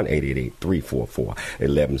 that's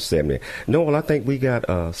 1-888-344-1170. Noel, I think we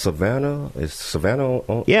got Savannah. Is Savannah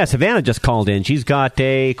on? Yeah, Savannah just called in. She's got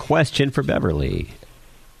a question for Beverly.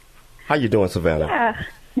 How you doing, Savannah? Yeah.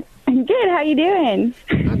 Good. How you doing?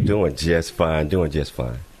 I'm doing just fine.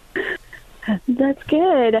 That's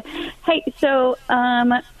good. Hey, so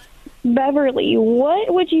Beverly,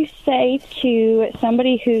 what would you say to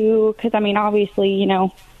somebody who? Because obviously,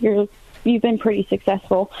 you've been pretty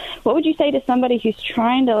successful. What would you say to somebody who's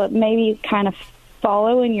trying to maybe kind of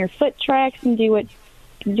follow in your foot tracks and do what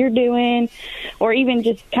you're doing, or even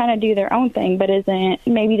just kind of do their own thing, but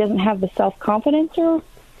doesn't have the self-confidence or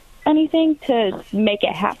anything to make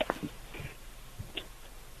it happen?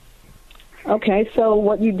 Okay, so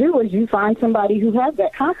what you do is you find somebody who has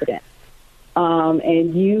that confidence,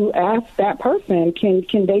 and you ask that person,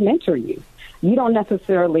 can they mentor you? You don't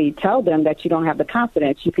necessarily tell them that you don't have the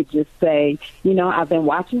confidence. You could just say, I've been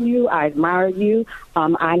watching you, I admire you,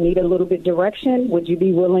 I need a little bit direction. Would you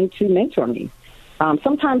be willing to mentor me?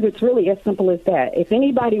 Sometimes it's really as simple as that. If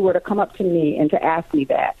anybody were to come up to me and to ask me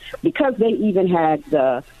that, because they even had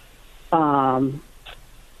the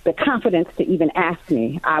confidence to even ask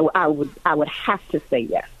me, I would have to say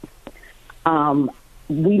yes.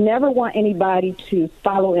 We never want anybody to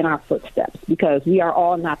follow in our footsteps because we are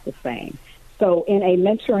all not the same. So in a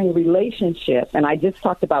mentoring relationship, and I just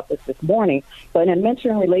talked about this morning, but in a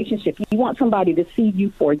mentoring relationship, you want somebody to see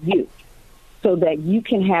you for you so that you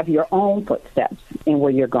can have your own footsteps in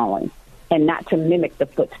where you're going and not to mimic the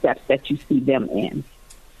footsteps that you see them in.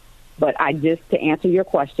 But to answer your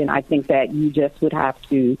question, I think that you just would have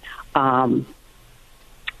to find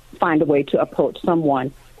a way to approach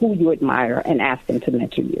someone who you admire and ask them to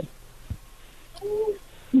mentor you.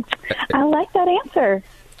 I like that answer.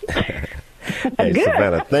 Hey, good.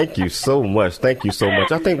 Savannah, thank you so much. I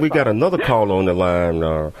think we got another call on the line.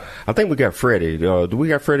 I think we got Freddie. Do we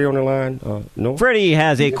got Freddie on the line? No? Freddie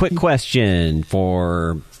has a quick question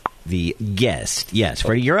for the guest. Yes,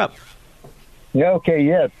 Freddie, you're up. Yeah, okay,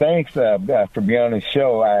 yeah. Thanks for being on the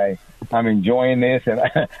show. I'm enjoying this, and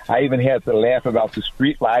I even had to laugh about the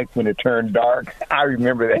street lights when it turned dark. I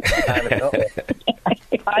remember that kind of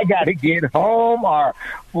I got to get home, or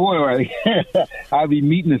boy, I'll be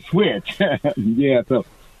meeting the switch. Yeah, so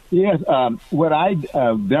yes, what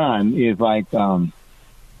I've done is I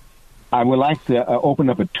would like to open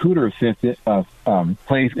up a tutor assistant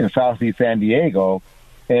place in Southeast San Diego,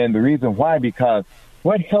 and the reason why, because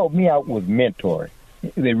what helped me out was mentoring.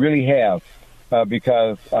 They really have,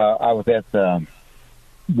 because I was at the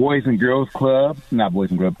Boys and Girls Club, not Boys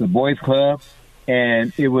and Girls, the Boys Club,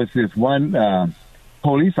 and it was this one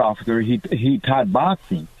police officer. He taught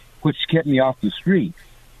boxing, which kept me off the street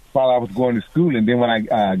while I was going to school. And then when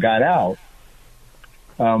I got out,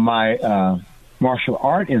 my martial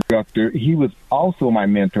art instructor, he was also my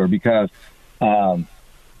mentor because I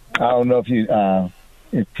don't know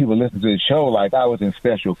if people listen to the show, I was in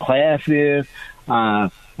special classes, I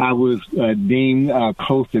was deemed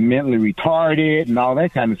close to mentally retarded and all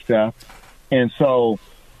that kind of stuff. And so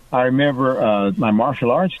I remember my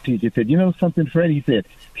martial arts teacher said, you know something, Freddie? He said,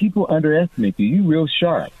 people underestimate you. You're real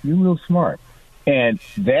sharp. You're real smart. And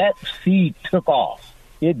that seed took off.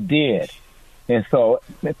 It did. And so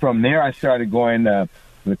from there, I started going to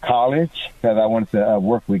college because I wanted to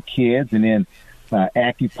work with kids, and then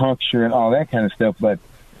acupuncture and all that kind of stuff. But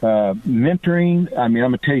mentoring, I mean,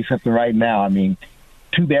 I'm going to tell you something right now. I mean,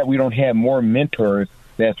 too bad we don't have more mentors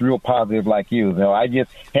that's real positive like you. So I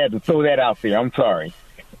just had to throw that out there. I'm sorry.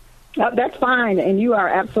 That's fine, and you are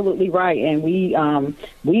absolutely right, and we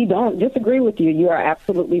don't disagree with you. You are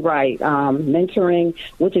absolutely right. Mentoring,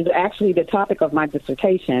 which is actually the topic of my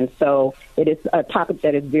dissertation, so it is a topic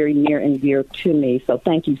that is very near and dear to me, so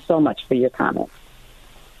thank you so much for your comments.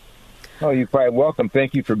 Oh, you're quite welcome.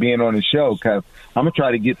 Thank you for being on the show, because I'm going to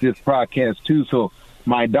try to get this podcast, too, so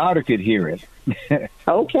my daughter could hear it.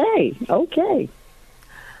 Okay.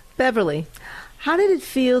 Beverly, how did it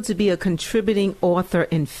feel to be a contributing author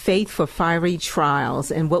in Faith for Fiery Trials,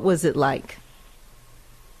 and what was it like?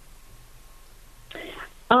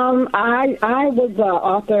 I was an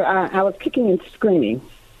author. I was kicking and screaming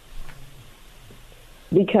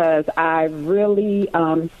because I really,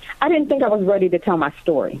 I didn't think I was ready to tell my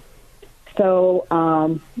story. So,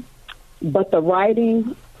 but the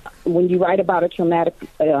writing, when you write about a traumatic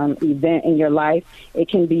event in your life, it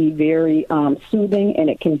can be very soothing, and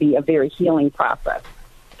it can be a very healing process.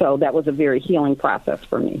 So that was a very healing process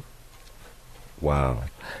for me. Wow.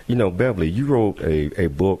 You know, Beverly, you wrote a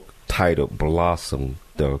book titled Blossom,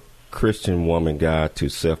 The Christian Woman Guide to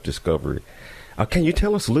Self-Discovery. Can you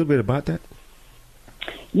tell us a little bit about that?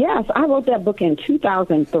 Yes, I wrote that book in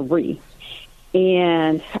 2003.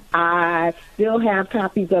 And I still have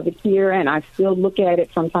copies of it here, and I still look at it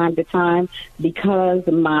from time to time because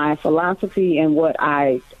my philosophy and what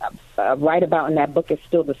I write about in that book is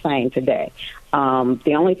still the same today.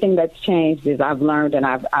 The only thing that's changed is I've learned and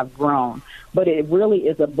I've grown. But it really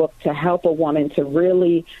is a book to help a woman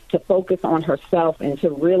to focus on herself and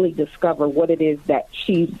to really discover what it is that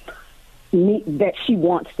she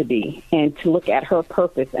wants to be, and to look at her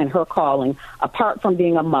purpose and her calling apart from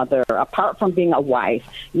being a mother, apart from being a wife,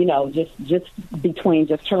 just between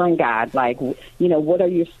just her and God. Like, what are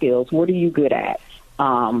your skills? What are you good at?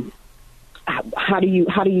 How do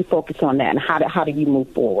you focus on that, and how do you move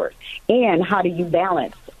forward? And how do you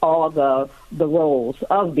balance all the roles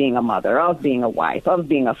of being a mother, of being a wife, of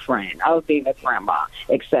being a friend, of being a grandma,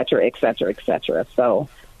 et cetera, et cetera, et cetera. So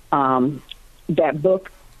that book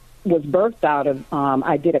was birthed out of,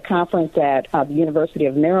 I did a conference at the University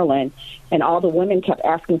of Maryland, and all the women kept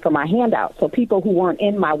asking for my handouts. So people who weren't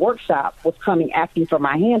in my workshop was coming asking for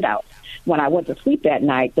my handouts. When I went to sleep that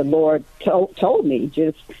night, the Lord told me,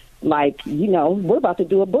 just like, we're about to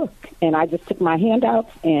do a book. And I just took my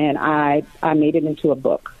handouts and I made it into a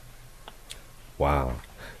book. Wow.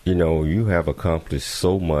 You have accomplished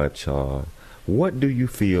so much. What do you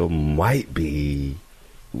feel might be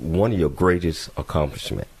one of your greatest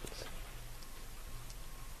accomplishments?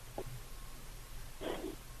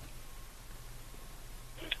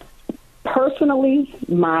 Personally,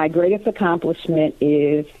 my greatest accomplishment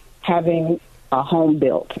is having a home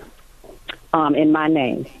built in my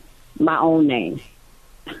name, my own name,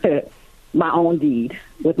 my own deed,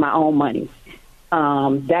 with my own money.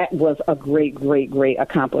 That was a great, great, great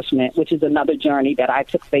accomplishment, which is another journey that I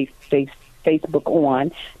took Facebook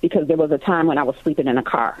on, because there was a time when I was sleeping in a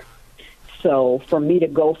car. So for me to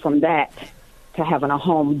go from that to having a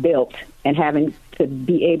home built and having to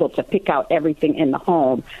be able to pick out everything in the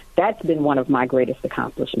home, that's been one of my greatest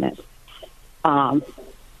accomplishments.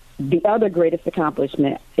 The other greatest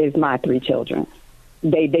accomplishment is my 3 children.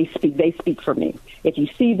 They speak for me. If you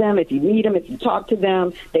see them, if you meet them, if you talk to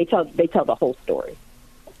them, they tell the whole story.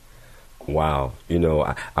 Wow.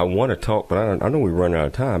 I want to talk, but I know we run out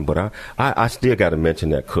of time, but I still got to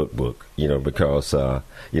mention that cookbook, because,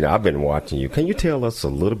 I've been watching you. Can you tell us a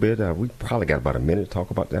little bit? We probably got about a minute to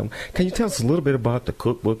talk about that one. Can you tell us a little bit about the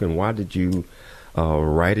cookbook, and why did you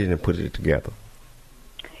write it and put it together?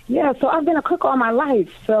 Yeah, so I've been a cook all my life,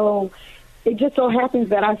 so it just so happens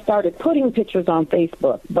that I started putting pictures on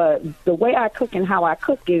Facebook, but the way I cook and how I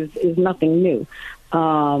cook is nothing new.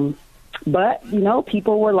 But,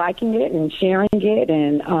 people were liking it and sharing it.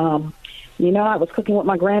 And, I was cooking with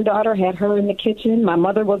my granddaughter, had her in the kitchen. My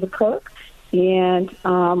mother was a cook. And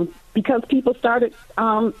because people started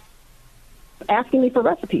asking me for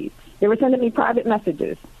recipes, they were sending me private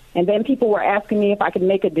messages. And then people were asking me if I could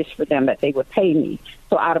make a dish for them that they would pay me.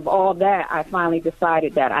 So out of all that, I finally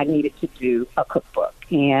decided that I needed to do a cookbook.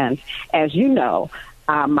 And as you know,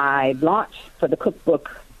 my launch for the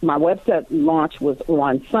cookbook, my website launch was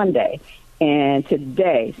on Sunday, and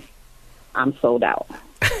today I'm sold out.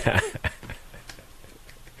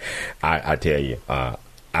 I tell you,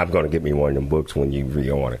 I'm going to get me one of them books when you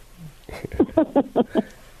reorder.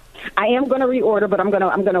 I am going to reorder, but I'm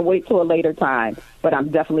going to wait till a later time. But I'm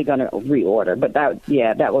definitely going to reorder. But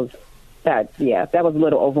that was a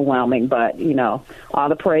little overwhelming. But all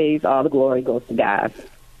the praise, all the glory goes to God.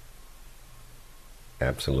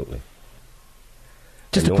 Absolutely.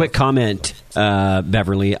 Just a quick comment,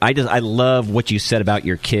 Beverly. I love what you said about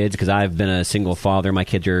your kids, because I've been a single father. My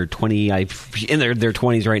kids are 20, in their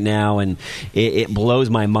 20s right now, and it blows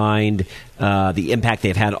my mind the impact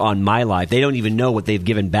they've had on my life. They don't even know what they've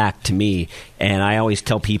given back to me, and I always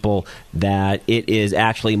tell people that it is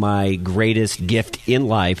actually my greatest gift in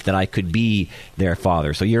life that I could be their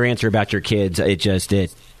father. So your answer about your kids, it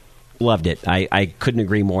loved it. I couldn't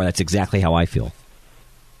agree more. That's exactly how I feel.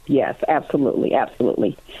 Yes, absolutely,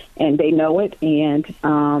 absolutely. And they know it, and,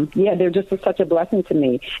 they're just such a blessing to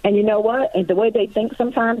me. And you know what? And the way they think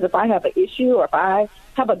sometimes, if I have an issue or if I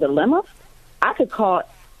have a dilemma, I could call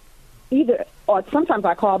either, or sometimes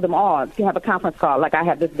I call them all to have a conference call, like I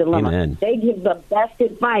have this dilemma. Amen. They give the best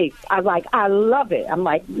advice. I love it. I'm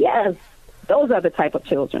like, yes. Those are the type of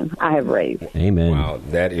children I have raised. Amen. Wow,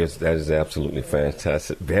 that is absolutely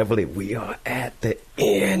fantastic. Beverly, we are at the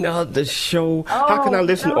end of the show. How can our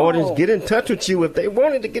listening audience get in touch with you if they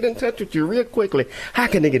wanted to get in touch with you real quickly? How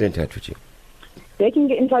can they get in touch with you? They can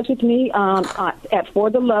get in touch with me at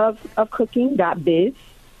fortheloveofcooking.biz.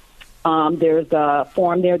 There's a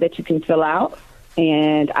form there that you can fill out,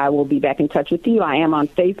 and I will be back in touch with you. I am on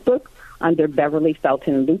Facebook under Beverly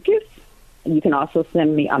Felton Lucas. You can also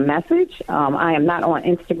send me a message. I am not on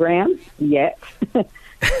Instagram yet.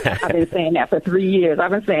 I've been saying that for 3 years.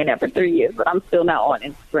 But I'm still not on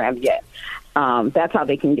Instagram yet. That's how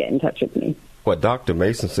they can get in touch with me. Well, Dr.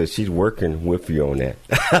 Mason says she's working with you on that,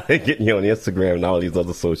 getting you on Instagram and all these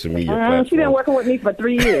other social media platforms. She's been working with me for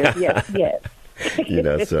 3 years. Yes.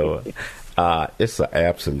 So it's an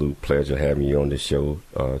absolute pleasure having you on the show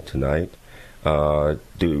tonight. Do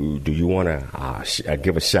you want to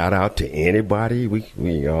give a shout out to anybody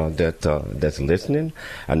that's listening?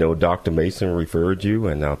 I know Dr. Mason referred you,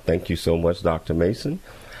 and thank you so much, Dr. Mason,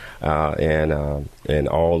 and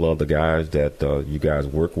all of the guys that you guys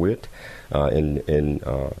work with in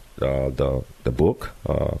the book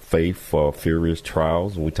Faith for Furious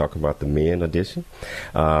Trials. We talk about the men edition,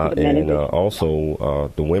 and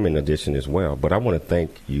also the women edition as well. But I want to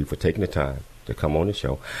thank you for taking the time to come on the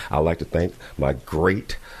show. I'd like to thank my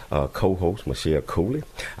great co-host, Michelle Cooley.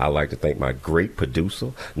 I'd like to thank my great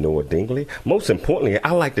producer, Noah Dingley. Most importantly,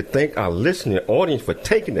 I'd like to thank our listening audience for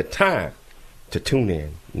taking the time to tune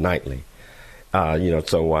in nightly.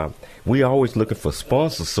 So we're always looking for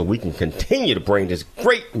sponsors so we can continue to bring this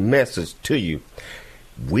great message to you.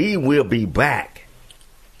 We will be back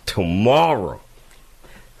tomorrow,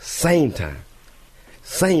 same time,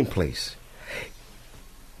 same place.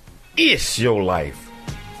 It's your life.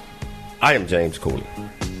 I am James Cooley.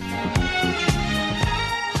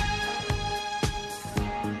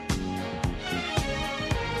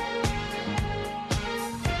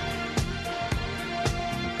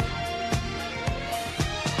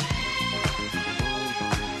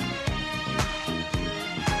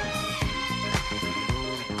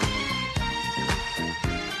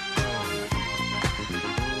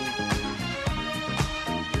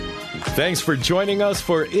 Thanks for joining us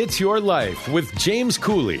for It's Your Life with James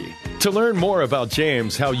Cooley. To learn more about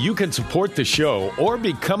James, how you can support the show, or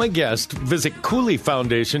become a guest, visit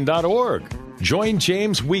CooleyFoundation.org. Join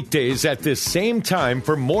James weekdays at this same time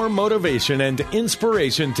for more motivation and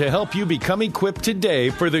inspiration to help you become equipped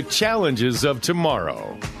today for the challenges of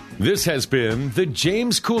tomorrow. This has been The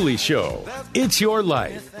James Cooley Show. It's Your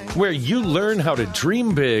Life, where you learn how to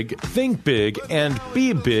dream big, think big, and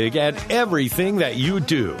be big at everything that you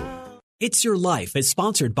do. It's Your Life is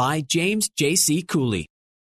sponsored by James J.C. Cooley.